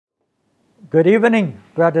Good evening,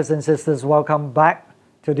 brothers and sisters. Welcome back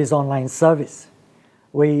to this online service.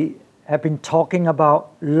 We have been talking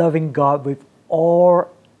about loving God with all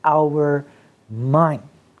our mind,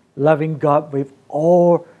 loving God with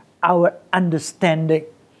all our understanding.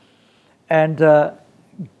 And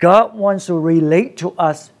God wants to relate to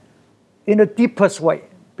us in the deepest way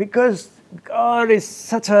because God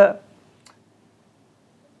is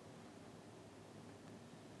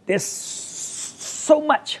there's so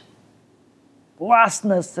much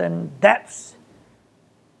vastness and depths,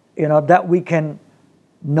 that we can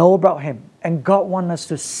know about Him. And God wants us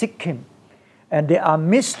to seek Him. And there are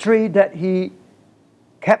mysteries that He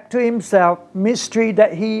kept to Himself, mystery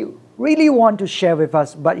that He really wants to share with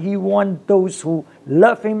us, but He wants those who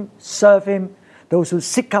love Him, serve Him, those who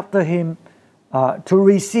seek after Him to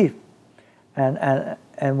receive. And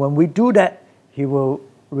when we do that, He will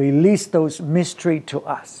release those mysteries to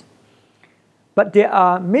us. But there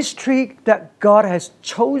are mysteries that God has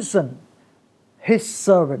chosen His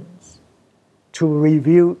servants to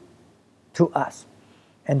reveal to us.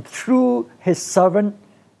 And through His servant,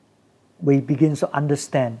 we begin to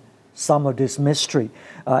understand some of this mystery.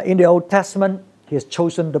 In the Old Testament, He has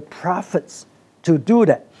chosen the prophets to do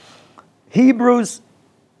that. The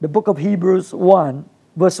book of Hebrews 1,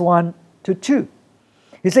 verse 1 to 2.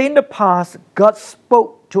 He said, in the past, God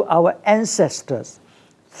spoke to our ancestors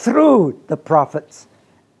through the prophets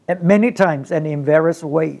at many times and in various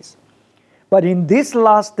ways. But in this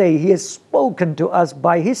last day, He has spoken to us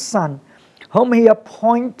by His Son, whom He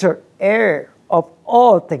appointed heir of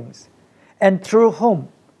all things, and through whom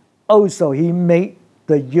also He made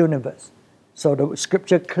the universe. So the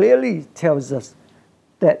scripture clearly tells us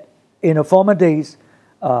that in the former days,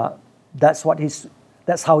 that's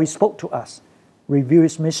how He spoke to us, revealed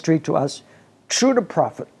His mystery to us through the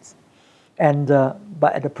prophets.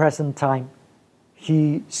 But at the present time,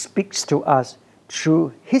 He speaks to us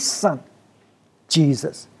through His Son,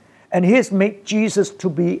 Jesus. And He has made Jesus to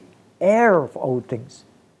be heir of all things.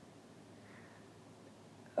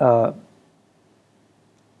 And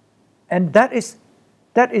that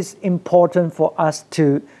is important for us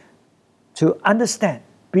to understand,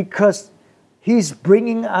 because He's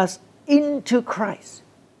bringing us into Christ.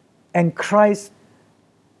 And Christ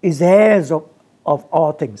is heirs of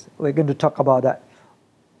all things. We're going to talk about that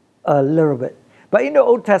a little bit. But in the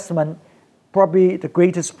Old Testament, probably the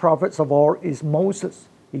greatest prophet of all is Moses.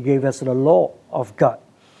 He gave us the law of God.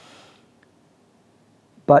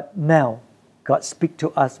 But now, God speaks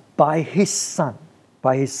to us by His Son.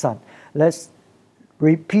 By His Son. Let's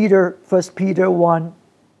read 1 Peter 1,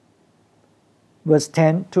 verse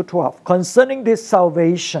 10 to 12. Concerning this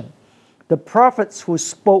salvation, the prophets who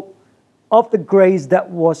spoke of the grace that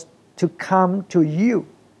was to come to you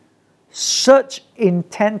search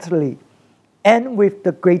intently and with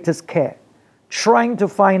the greatest care, trying to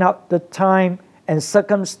find out the time and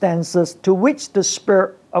circumstances to which the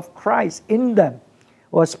Spirit of Christ in them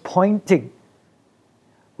was pointing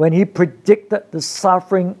when He predicted the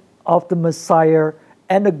suffering of the Messiah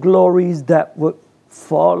and the glories that would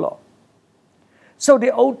follow. So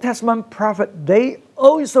the Old Testament prophet, they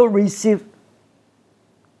also received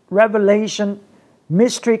revelation,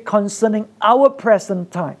 mystery concerning our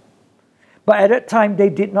present time. But at that time, they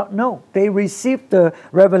did not know. They received the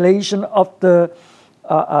revelation of the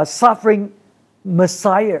suffering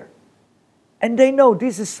Messiah. And they know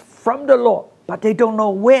this is from the Lord, but they don't know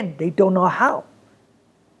when, they don't know how.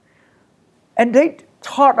 And they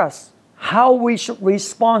taught us how we should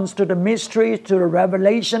respond to the mystery, to the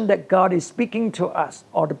revelation that God is speaking to us,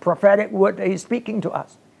 or the prophetic word that He's speaking to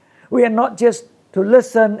us. We are not just to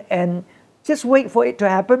listen and just wait for it to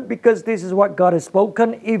happen, because this is what God has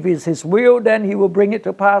spoken. If it's His will, then He will bring it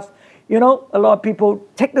to pass. A lot of people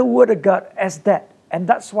take the word of God as that, and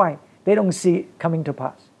that's why they don't see it coming to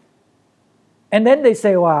pass. And then they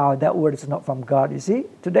say, wow, that word is not from God, you see.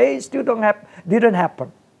 Today it still didn't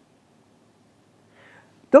happen.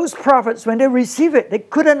 Those prophets, when they received it, they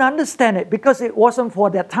couldn't understand it because it wasn't for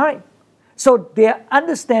their time. So their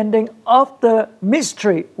understanding of the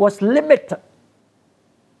mystery was limited.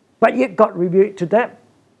 But yet God revealed it to them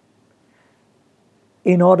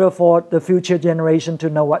in order for the future generation to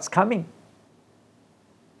know what's coming.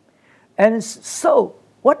 And so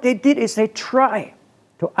what they did is they try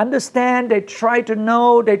to understand, they try to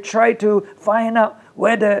know, they try to find out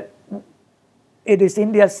whether it is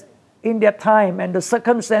in their time and the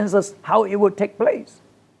circumstances, how it would take place.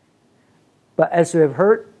 But as you have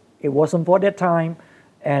heard, it wasn't for their time,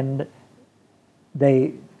 and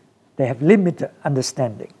they have limited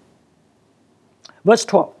understanding. Verse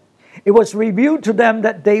 12, it was revealed to them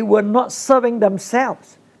that they were not serving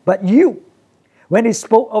themselves, but you, when he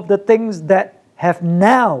spoke of the things that have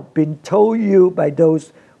now been told you by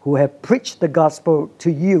those who have preached the gospel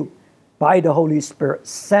to you by the Holy Spirit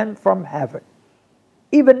sent from heaven.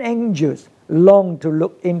 Even angels long to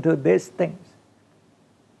look into these things.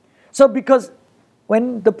 So because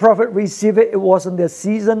when the prophet received it, it wasn't their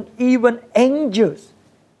season, even angels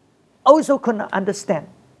also could not understand.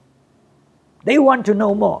 They want to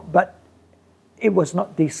know more, but it was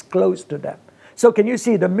not disclosed to them. So can you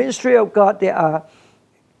see the mystery of God? There are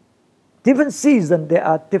different seasons, there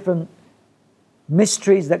are different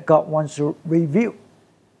mysteries that God wants to reveal.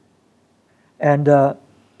 And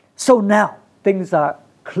so now things are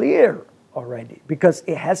clear already because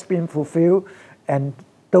it has been fulfilled, and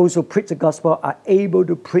those who preach the gospel are able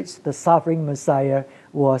to preach the suffering Messiah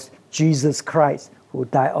was Jesus Christ, who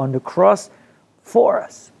died on the cross for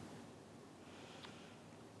us.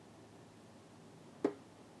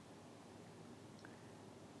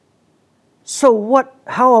 So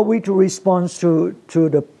how are we to respond to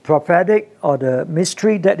the prophetic or the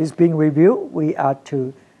mystery that is being revealed? We are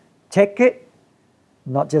to take it,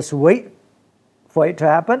 not just wait for it to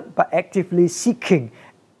happen, but actively seeking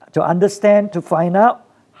to understand, to find out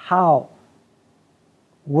how,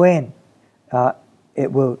 when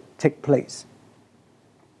it will take place.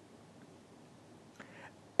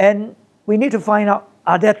 And we need to find out,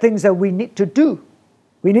 are there things that we need to do?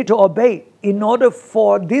 We need to obey in order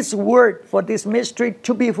for this word, for this mystery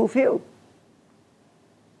to be fulfilled.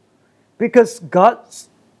 Because God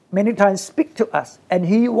many times speaks to us, and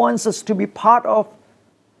He wants us to be part of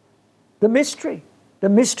the mystery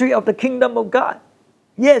of the kingdom of God.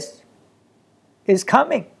 Yes, it's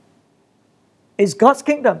coming. It's God's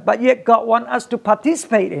kingdom, but yet God wants us to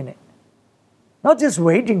participate in it. Not just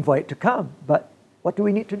waiting for it to come, but what do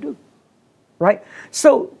we need to do? Right?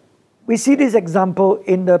 So, we see this example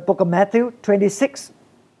in the book of Matthew 26,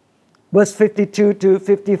 verse 52 to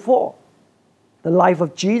 54. The life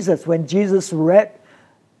of Jesus, when Jesus read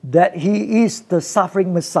that He is the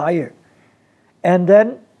suffering Messiah. And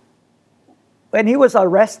then, when He was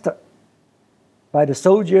arrested by the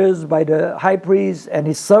soldiers, by the high priest and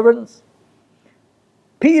his servants,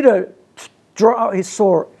 Peter drew out his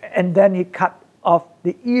sword, and then he cut off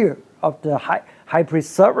the ear of the high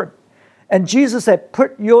priest servant. And Jesus said,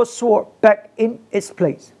 "Put your sword back in its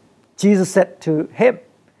place." Jesus said to him,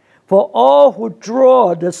 "For all who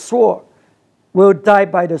draw the sword will die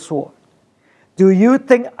by the sword. Do you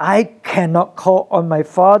think I cannot call on my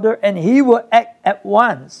Father, and He will act at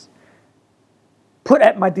once? Put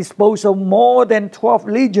at my disposal more than 12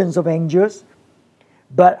 legions of angels?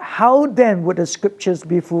 But how then would the scriptures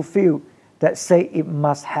be fulfilled that say it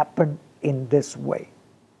must happen in this way?"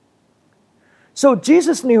 So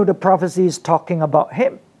Jesus knew the prophecy is talking about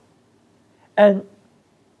Him. And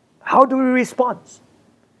how do we respond?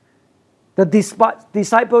 The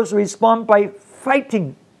disciples respond by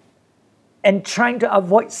fighting and trying to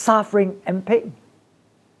avoid suffering and pain.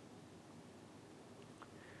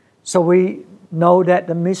 So we know that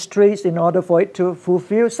the mysteries, in order for it to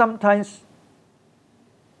fulfill, sometimes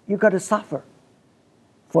you got to suffer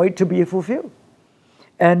for it to be fulfilled.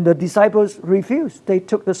 And the disciples refused. They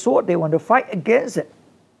took the sword. They want to fight against it.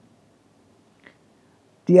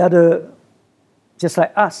 The other, just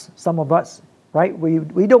like us, some of us, right?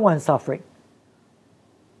 We don't want suffering.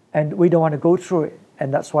 And we don't want to go through it.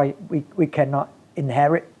 And that's why we cannot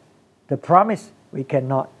inherit the promise. We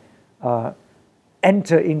cannot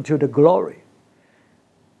enter into the glory.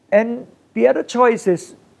 And the other choice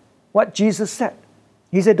is what Jesus said.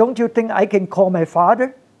 He said, "Don't you think I can call my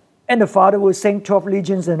Father? And the Father will send 12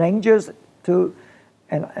 legions and angels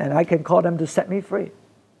and I can call them to set me free."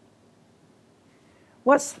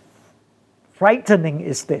 What's frightening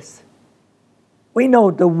is this. We know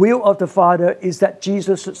the will of the Father is that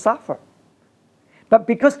Jesus should suffer. But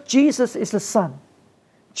because Jesus is the Son,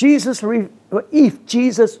 if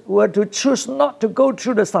Jesus were to choose not to go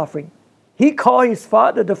through the suffering, He called His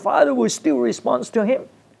Father, the Father will still respond to Him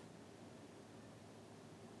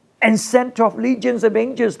and send 12 legions of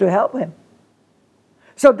angels to help Him.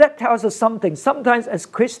 So that tells us something. Sometimes as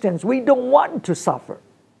Christians, we don't want to suffer.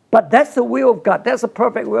 But that's the will of God. That's the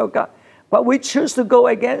perfect will of God. But we choose to go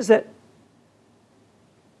against it,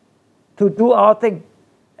 to do our thing.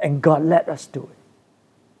 And God let us do it.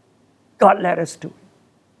 God let us do it.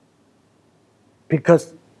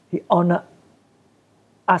 Because He honored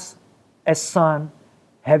us as sons,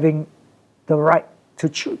 having the right to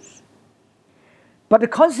choose. But the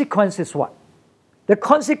consequence is what? The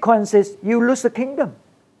consequence is you lose the kingdom.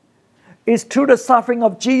 It's through the suffering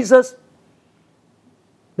of Jesus,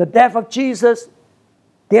 the death of Jesus,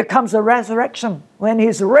 there comes a resurrection when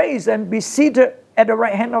He's raised and be seated at the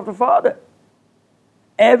right hand of the Father.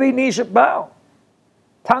 Every knee should bow.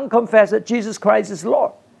 Tongue confess that Jesus Christ is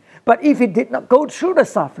Lord. But if he did not go through the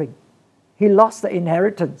suffering, he lost the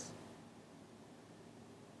inheritance.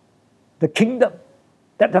 The kingdom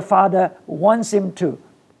that the Father wants him to,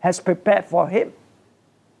 has prepared for him.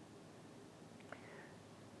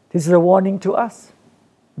 This is a warning to us.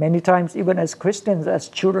 Many times, even as Christians, as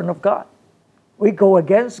children of God, we go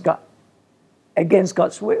against God, against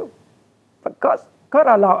God's will. But God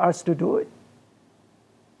allowed us to do it.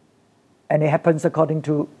 And it happens according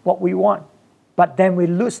to what we want. But then we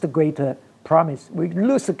lose the greater promise. We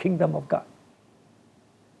lose the kingdom of God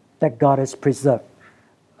that God has preserved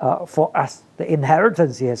for us, the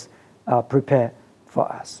inheritance he has prepared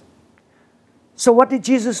for us. So what did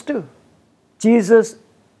Jesus do? Jesus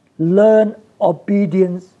learned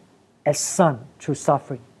obedience as son through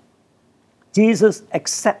suffering. Jesus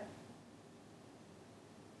accepted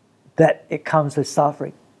that it comes with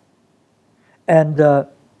suffering. And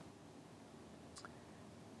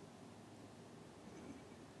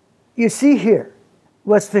you see here,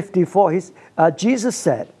 verse 54, Jesus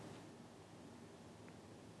said,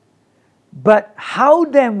 "But how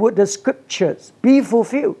then would the scriptures be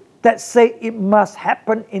fulfilled that say it must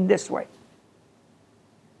happen in this way?"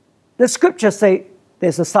 The scriptures say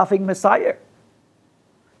there's a suffering Messiah.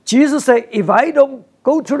 Jesus said, if I don't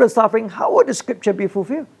go through the suffering, how would the scripture be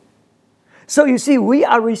fulfilled? So you see, we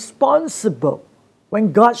are responsible.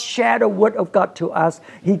 When God shared the word of God to us,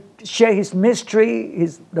 he shared his mystery,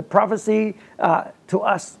 the prophecy to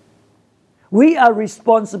us. We are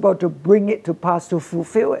responsible to bring it to pass, to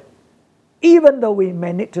fulfill it, even though we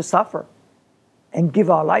may need to suffer and give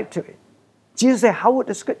our life to it. Jesus said, how would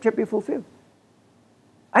the scripture be fulfilled?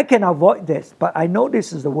 I can avoid this, but I know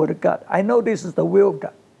this is the word of God. I know this is the will of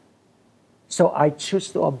God. So I choose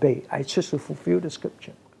to obey. I choose to fulfill the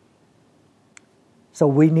scripture. So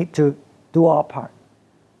we need to do our part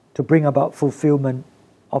to bring about fulfillment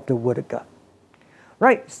of the word of God.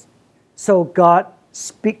 Right. So God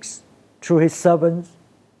speaks through his servants.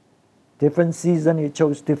 Different season, he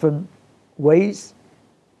chose different ways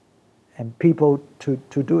and people to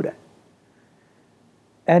do that.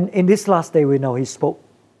 And in this last day, we know he spoke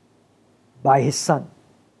by his son.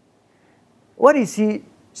 What is he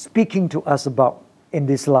speaking to us about in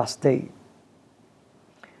this last day?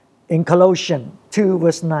 In Colossians 2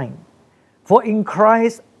 verse 9, "For in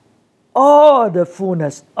Christ all the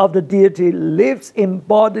fullness of the deity lives in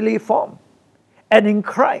bodily form, and in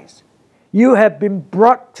Christ you have been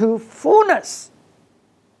brought to fullness.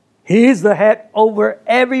 He is the head over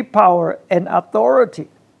every power and authority."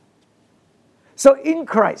 So in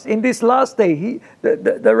Christ, in this last day,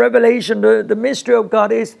 the revelation, the mystery of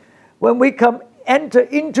God is when we enter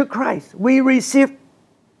into Christ, we receive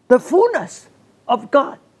the fullness of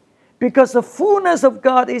God. Because the fullness of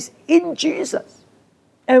God is in Jesus.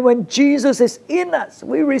 And when Jesus is in us,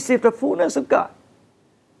 we receive the fullness of God.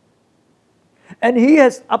 And he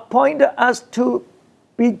has appointed us to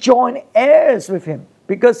be joint heirs with him,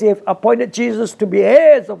 because he has appointed Jesus to be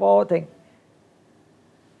heirs of all things.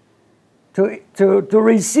 To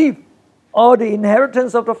receive all the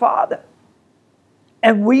inheritance of the Father.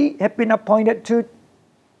 And we have been appointed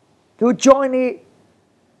to jointly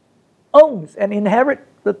own and inherit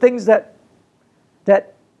the things that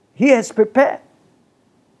he has prepared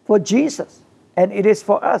for Jesus. And it is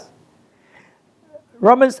for us.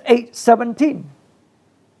 Romans 8:17.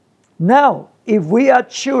 "Now, if we are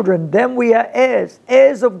children, then we are heirs,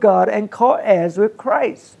 heirs of God and co-heirs with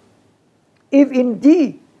Christ. If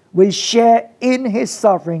indeed we share in his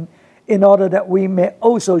suffering, in order that we may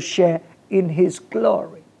also share in his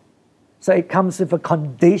glory." So it comes with a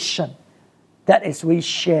condition. That is, we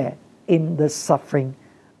share in the suffering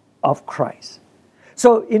of Christ.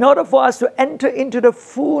 So in order for us to enter into the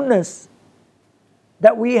fullness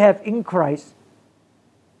that we have in Christ,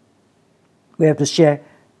 we have to share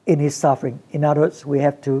in his suffering. In other words, we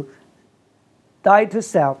have to die to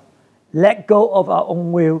self, let go of our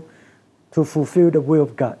own will to fulfill the will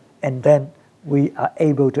of God. And then we are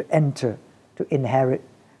able to enter, to inherit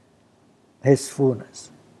his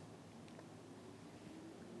fullness.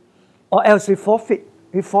 Or else we forfeit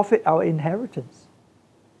our inheritance.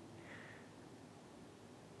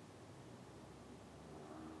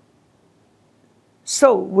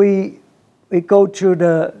 So we go to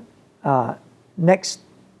the next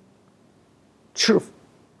truth.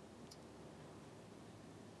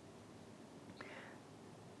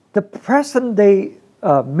 The present day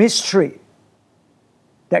mystery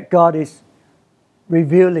that God is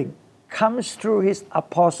revealing comes through his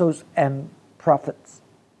apostles and prophets.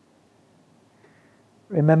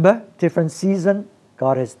 Remember, different season,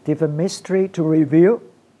 God has different mystery to reveal.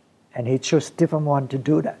 And He chose different one to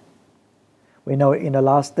do that. We know in the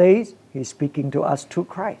last days, He's speaking to us through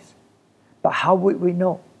Christ. But how would we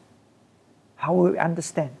know? How would we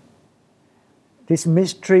understand? This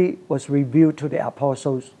mystery was revealed to the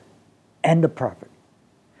apostles and the prophet.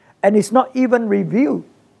 And it's not even revealed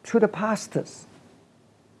to the pastors.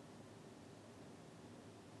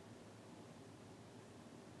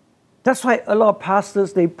 That's why a lot of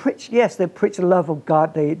pastors, they preach, yes, they preach the love of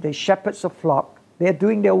God, they shepherds of flock, they're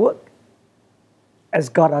doing their work as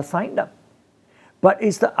God assigned them. But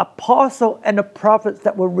it's the apostle and the prophets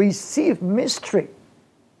that will receive mystery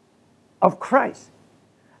of Christ,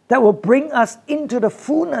 that will bring us into the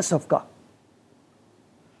fullness of God.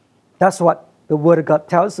 That's what the Word of God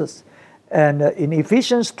tells us. And in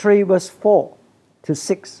Ephesians 3, verse 4 to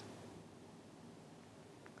 6.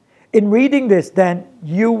 In reading this, then,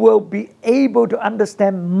 you will be able to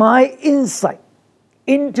understand my insight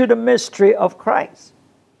into the mystery of Christ,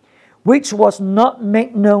 which was not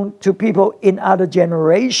made known to people in other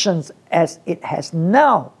generations, as it has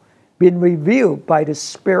now been revealed by the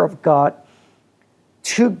Spirit of God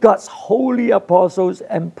to God's holy apostles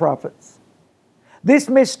and prophets. This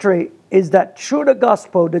mystery is that through the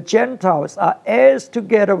gospel, the Gentiles are heirs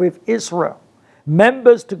together with Israel,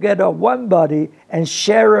 members together of one body, and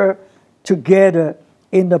sharer together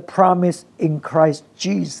in the promise in Christ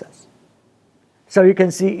Jesus. So you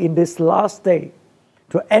can see in this last day,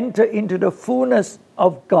 to enter into the fullness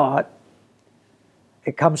of God,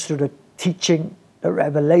 it comes through the teaching, the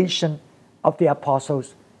revelation of the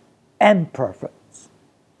apostles and prophets.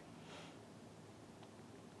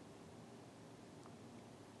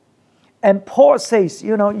 And Paul says,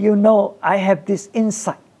 you know, I have this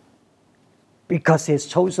insight because He has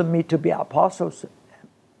chosen me to be apostles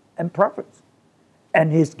and prophets.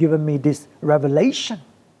 And He's given me this revelation.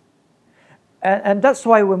 And that's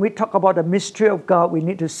why when we talk about the mystery of God, we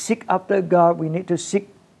need to seek after God. We need to seek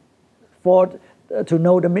to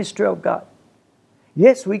know the mystery of God.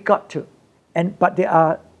 Yes, we got to. But there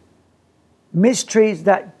are mysteries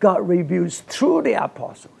that God reveals through the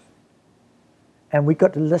apostles. And we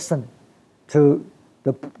got to listen to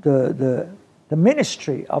the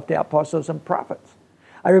ministry of the apostles and prophets.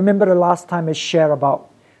 I remember the last time I shared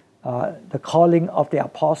about the calling of the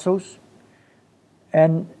apostles.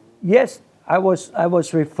 And yes, I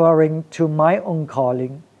was referring to my own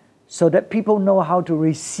calling so that people know how to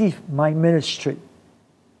receive my ministry,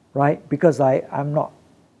 right? Because I'm not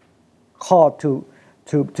called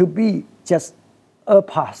to be just a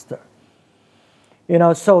pastor.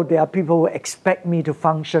 So there are people who expect me to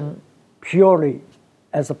function purely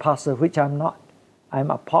as a pastor, which I'm not.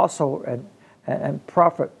 I'm apostle and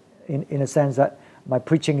prophet in a sense that my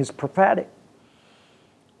preaching is prophetic.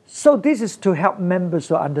 So this is to help members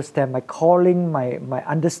to understand my calling, my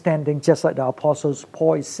understanding, just like the apostles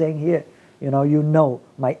Paul is saying here.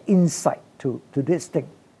 My insight to this thing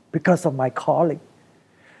because of my calling.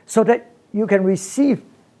 So that you can receive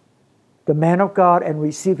the man of God and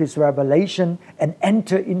receive His revelation and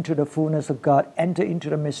enter into the fullness of God, enter into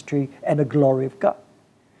the mystery and the glory of God.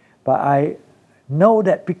 But I know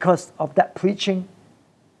that because of that preaching,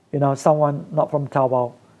 someone not from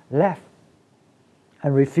Taobao left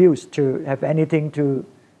and refused to have anything to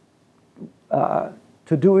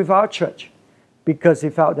do with our church because he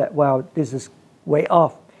felt that, well, this is way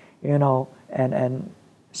off, and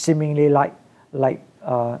seemingly like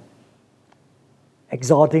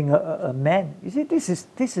exalting a man. You see, this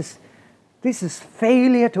is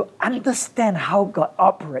failure to understand how God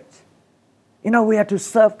operates. We have to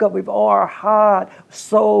serve God with all our heart,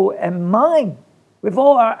 soul, and mind, with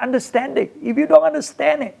all our understanding. If you don't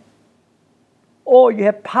understand it, or you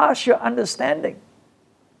have partial understanding,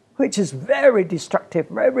 which is very destructive,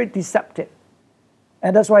 very deceptive.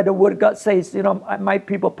 And that's why the Word of God says, my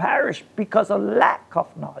people perish because of lack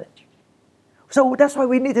of knowledge. So that's why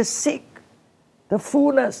we need to seek the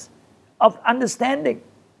fullness of understanding.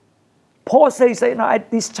 Paul says, I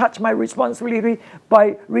discharge my responsibility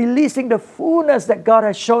by releasing the fullness that God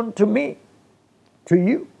has shown to me, to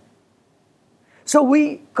you. So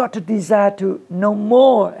we got to desire to know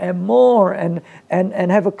more and more and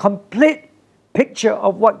have a complete picture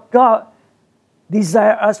of what God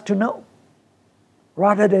desires us to know,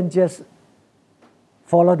 rather than just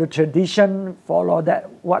follow the tradition, follow that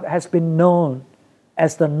what has been known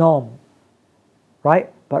as the norm,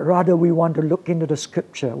 right? But rather we want to look into the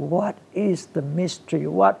Scripture. What is the mystery?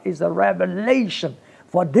 What is the revelation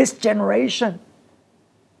for this generation?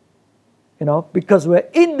 Because we're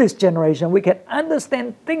in this generation, we can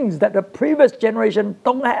understand things that the previous generation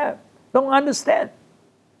don't understand.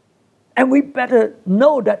 And we better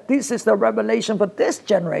know that this is the revelation for this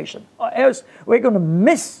generation, or else we're going to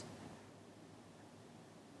miss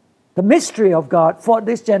the mystery of God for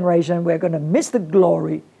this generation, we're going to miss the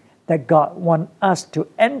glory that God wants us to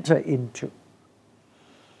enter into.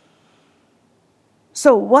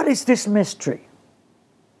 So what is this mystery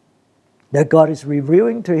that God is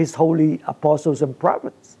revealing to His holy apostles and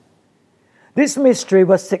prophets? This mystery,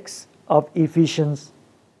 verse 6 of Ephesians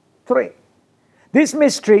 3. This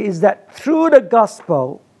mystery is that through the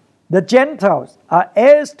gospel, the Gentiles are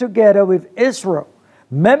heirs together with Israel,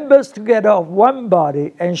 members together of one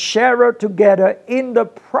body, and sharer together in the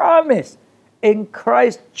promise in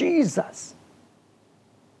Christ Jesus.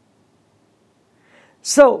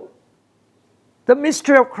 So, the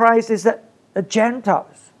mystery of Christ is that the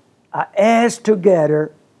Gentiles are heirs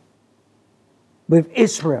together with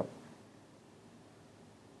Israel.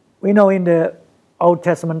 We know in the Old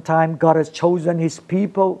Testament time, God has chosen His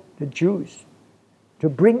people, the Jews, to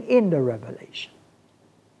bring in the revelation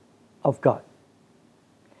of God.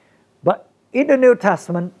 But in the New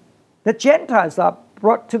Testament, the Gentiles are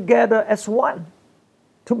brought together as one,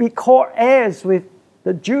 to be co-heirs with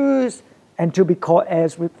the Jews and to be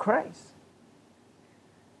co-heirs with Christ.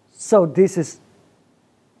 So this is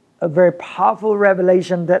a very powerful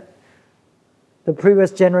revelation that the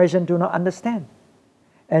previous generation do not understand.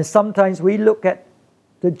 And sometimes we look at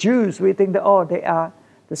the Jews, we think that, oh, they are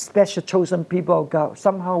the special chosen people of God.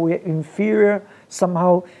 Somehow we are inferior,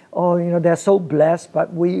 somehow, they're so blessed,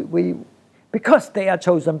 but we because they are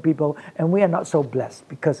chosen people, and we are not so blessed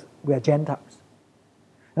because we are Gentiles.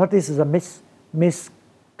 Now this is a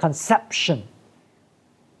misconception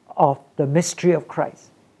of the mystery of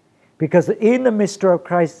Christ. Because in the mystery of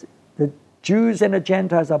Christ, the Jews and the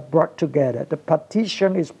Gentiles are brought together. The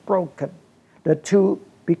partition is broken. The two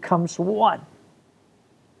becomes one.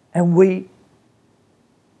 And we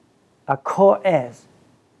are co-heirs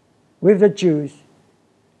with the Jews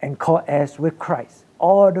and co-heirs with Christ.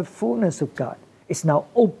 All the fullness of God is now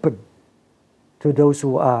open to those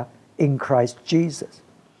who are in Christ Jesus.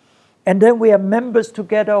 And then we are members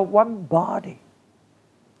together of one body.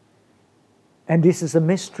 And this is a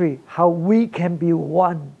mystery, how we can be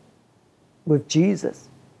one with Jesus.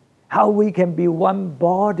 How we can be one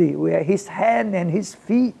body. We are His hand and His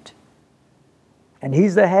feet. And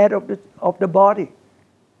He's the head of the body.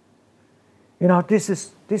 This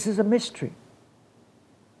is a mystery.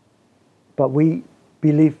 But we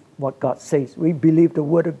believe what God says. We believe the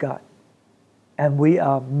Word of God. And we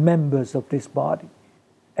are members of this body.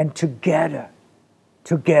 And together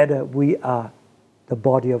we are the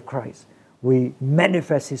body of Christ. We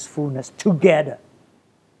manifest His fullness together.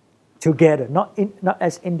 Together, not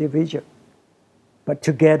as individual, but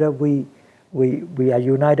together we are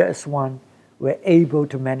united as one. We're able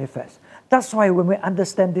to manifest. That's why when we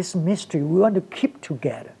understand this mystery, we want to keep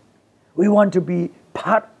together. We want to be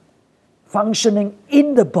functioning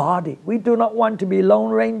in the body. We do not want to be lone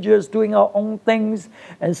rangers doing our own things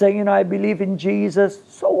and saying, I believe in Jesus.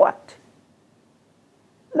 So what?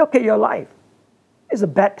 Look at your life. It's a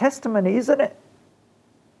bad testimony, isn't it?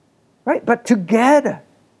 Right? But together,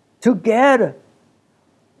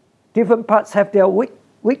 different parts have their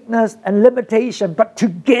weakness and limitation, but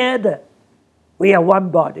together, we are one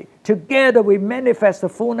body. Together, we manifest the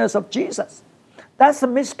fullness of Jesus. That's the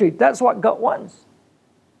mystery. That's what God wants.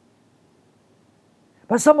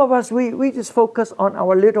 But some of us, we just focus on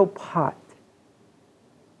our little part.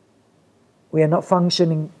 We are not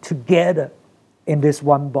functioning together in this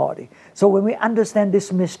one body. So when we understand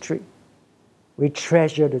this mystery, we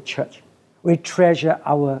treasure the church. We treasure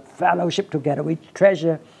our fellowship together. We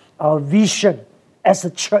treasure our vision as a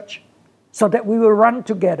church so that we will run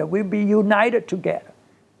together. We'll be united together.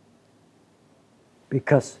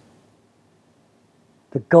 Because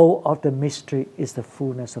the goal of the mystery is the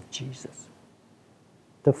fullness of Jesus.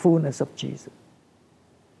 The fullness of Jesus.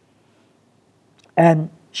 And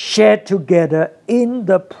shared together in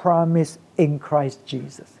the promise in Christ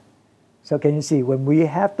Jesus. So can you see, when we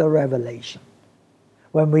have the revelation,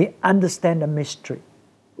 when we understand the mystery,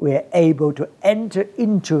 we are able to enter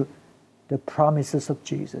into the promises of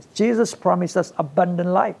Jesus. Jesus promised us abundant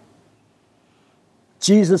life.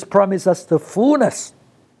 Jesus promised us the fullness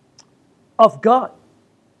of God.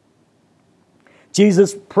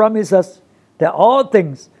 Jesus promised us that all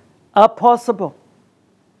things are possible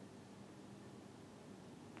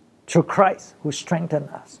through Christ who strengthens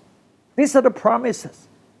us. These are the promises.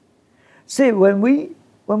 See, when we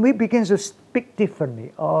begin to speak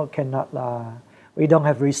differently, cannot lah. We don't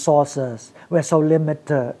have resources. We're so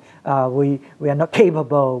limited. We are not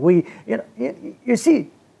capable. You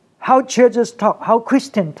see how churches talk, how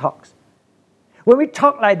Christian talks. When we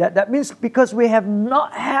talk like that, that means because we have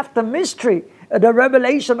not have the mystery, the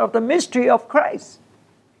revelation of the mystery of Christ.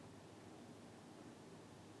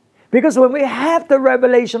 Because when we have the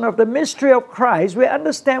revelation of the mystery of Christ, we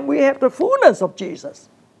understand we have the fullness of Jesus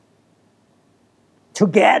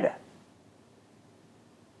together.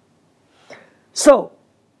 So,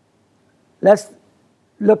 let's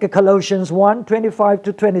look at Colossians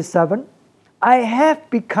 1:25-27. I have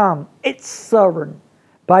become its servant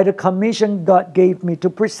by the commission God gave me to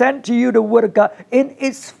present to you the Word of God in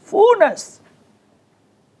its fullness.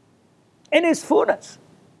 In its fullness.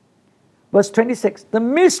 Verse 26, the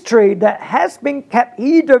mystery that has been kept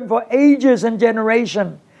hidden for ages and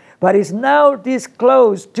generations, but is now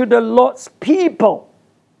disclosed to the Lord's people.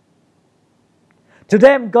 To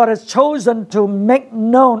them, God has chosen to make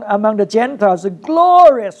known among the Gentiles the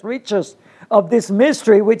glorious riches of this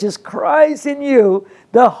mystery, which is Christ in you,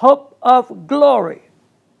 the hope of glory.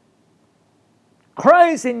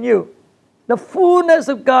 Christ in you, the fullness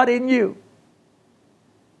of God in you.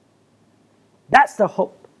 That's the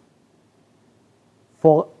hope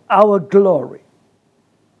for our glory.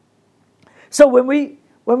 So when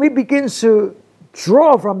we begin to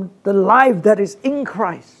draw from the life that is in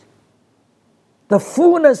Christ, the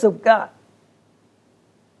fullness of God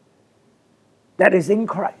that is in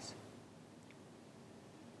Christ,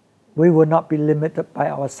 we will not be limited by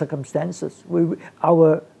our circumstances.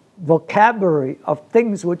 Our vocabulary of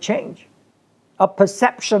things will change. Our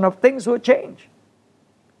perception of things will change.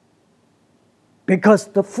 Because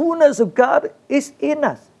the fullness of God is in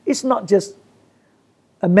us. It's not just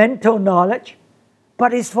a mental knowledge,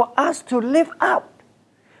 but it's for us to live out,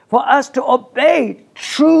 for us to obey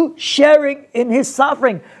through sharing in His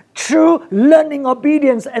suffering, through learning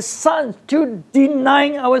obedience as sons, to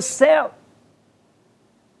denying ourselves,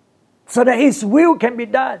 so that His will can be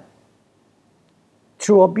done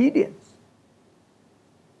through obedience,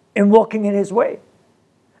 in walking in His way.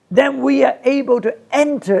 Then we are able to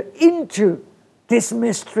enter into this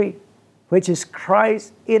mystery, which is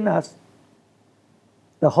Christ in us,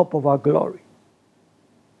 the hope of our glory.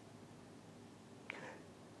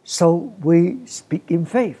 So we speak in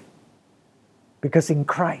faith, because in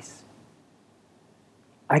Christ,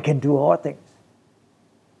 I can do all things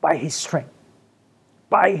by His strength.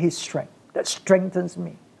 By His strength that strengthens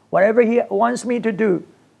me. Whatever He wants me to do,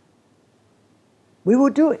 we will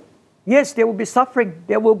do it. Yes, there will be suffering,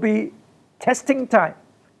 there will be testing time,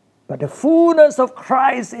 but the fullness of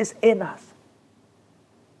Christ is in us.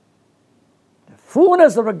 The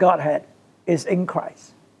fullness of the Godhead is in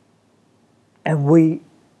Christ. And we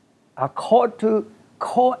are called to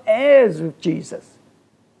co-heirs with Jesus,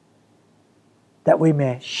 that we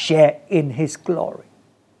may share in His glory.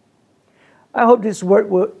 I hope this word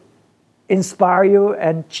will inspire you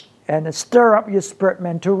and stir up your spirit,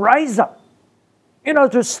 man, to rise up.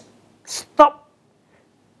 To stop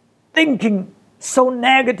thinking so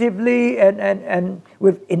negatively and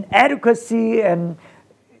with inadequacy,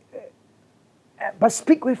 but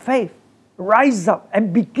speak with faith. Rise up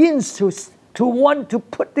and begins to want to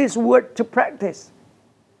put this word to practice.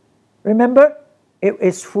 Remember, it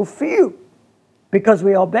is fulfilled because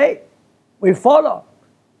we obey, we follow.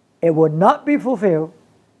 It will not be fulfilled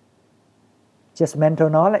just mental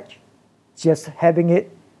knowledge, just having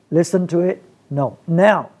it, listen to it. No.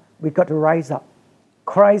 Now we got to rise up.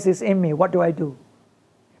 Christ is in me. What do I do?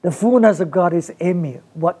 The fullness of God is in me.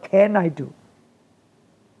 What can I do?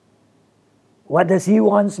 What does He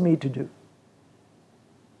want me to do?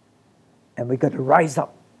 And we got to rise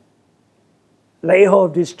up, lay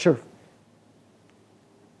hold of this truth,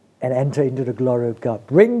 and enter into the glory of God.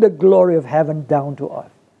 Bring the glory of heaven down to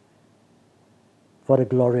earth for the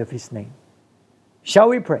glory of His name. Shall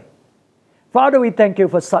we pray? Father, we thank You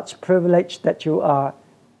for such privilege that You are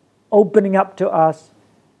opening up to us,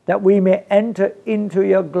 that we may enter into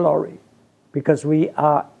Your glory, because we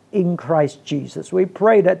are in Christ Jesus. We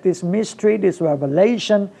pray that this mystery, this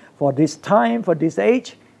revelation for this time, for this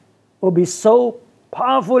age, will be so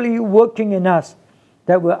powerfully working in us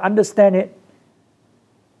that we'll understand it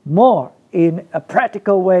more in a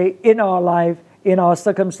practical way in our life, in our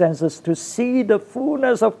circumstances, to see the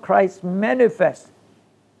fullness of Christ manifest,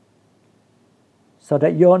 so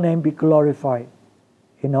that Your name be glorified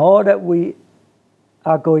in all that we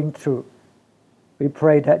are going through. We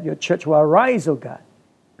pray that Your church will arise, O God,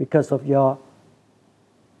 because of the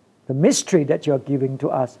mystery that You're giving to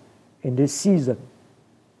us in this season.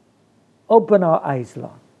 Open our eyes,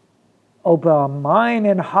 Lord. Open our mind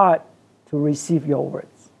and heart to receive Your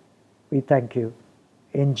words. We thank You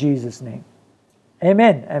in Jesus' name.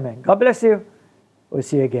 Amen. Amen. God bless you. We'll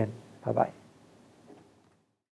see you again. Bye-bye.